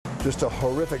Just a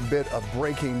horrific bit of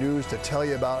breaking news to tell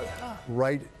you about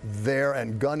right there,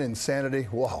 and gun insanity.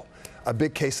 Whoa, a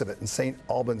big case of it in St.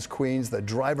 Albans, Queens. The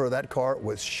driver of that car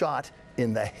was shot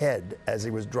in the head as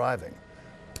he was driving.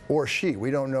 Or she,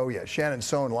 we don't know yet. Shannon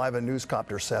Sohn live in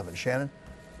Newscopter 7. Shannon?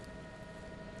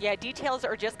 Yeah, details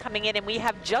are just coming in, and we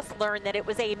have just learned that it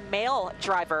was a male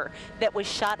driver that was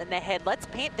shot in the head. Let's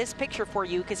paint this picture for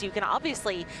you, because you can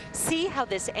obviously see how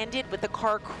this ended with the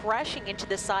car crashing into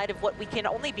the side of what we can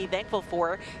only be thankful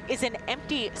for is an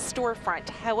empty storefront.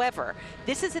 However,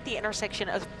 this is at the intersection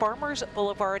of Farmers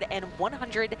Boulevard and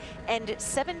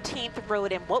 117th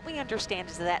Road, and what we understand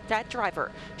is that that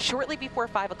driver, shortly before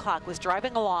 5 o'clock, was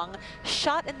driving along,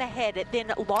 shot in the head,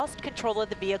 then lost control of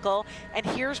the vehicle, and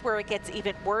here's where it gets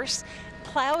even worse.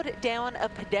 Plowed down a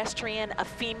pedestrian, a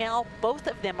female. Both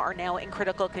of them are now in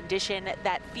critical condition.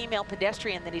 That female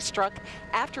pedestrian that he struck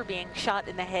after being shot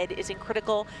in the head is in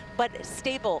critical but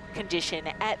stable condition.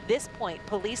 At this point,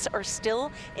 police are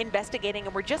still investigating,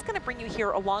 and we're just going to bring you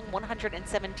here along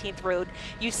 117th Road.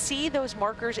 You see those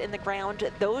markers in the ground.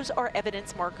 Those are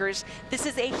evidence markers. This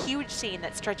is a huge scene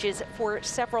that stretches for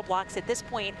several blocks. At this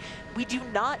point, we do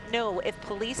not know if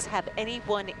police have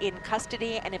anyone in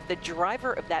custody and if the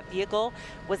driver of that vehicle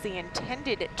was the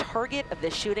intended target of the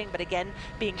shooting, but again,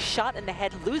 being shot in the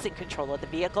head, losing control of the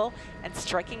vehicle, and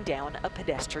striking down a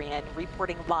pedestrian.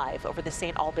 Reporting live over the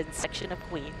St. Albans section of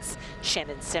Queens,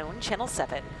 Shannon Sohn, Channel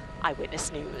 7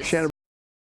 Eyewitness News. Shannon.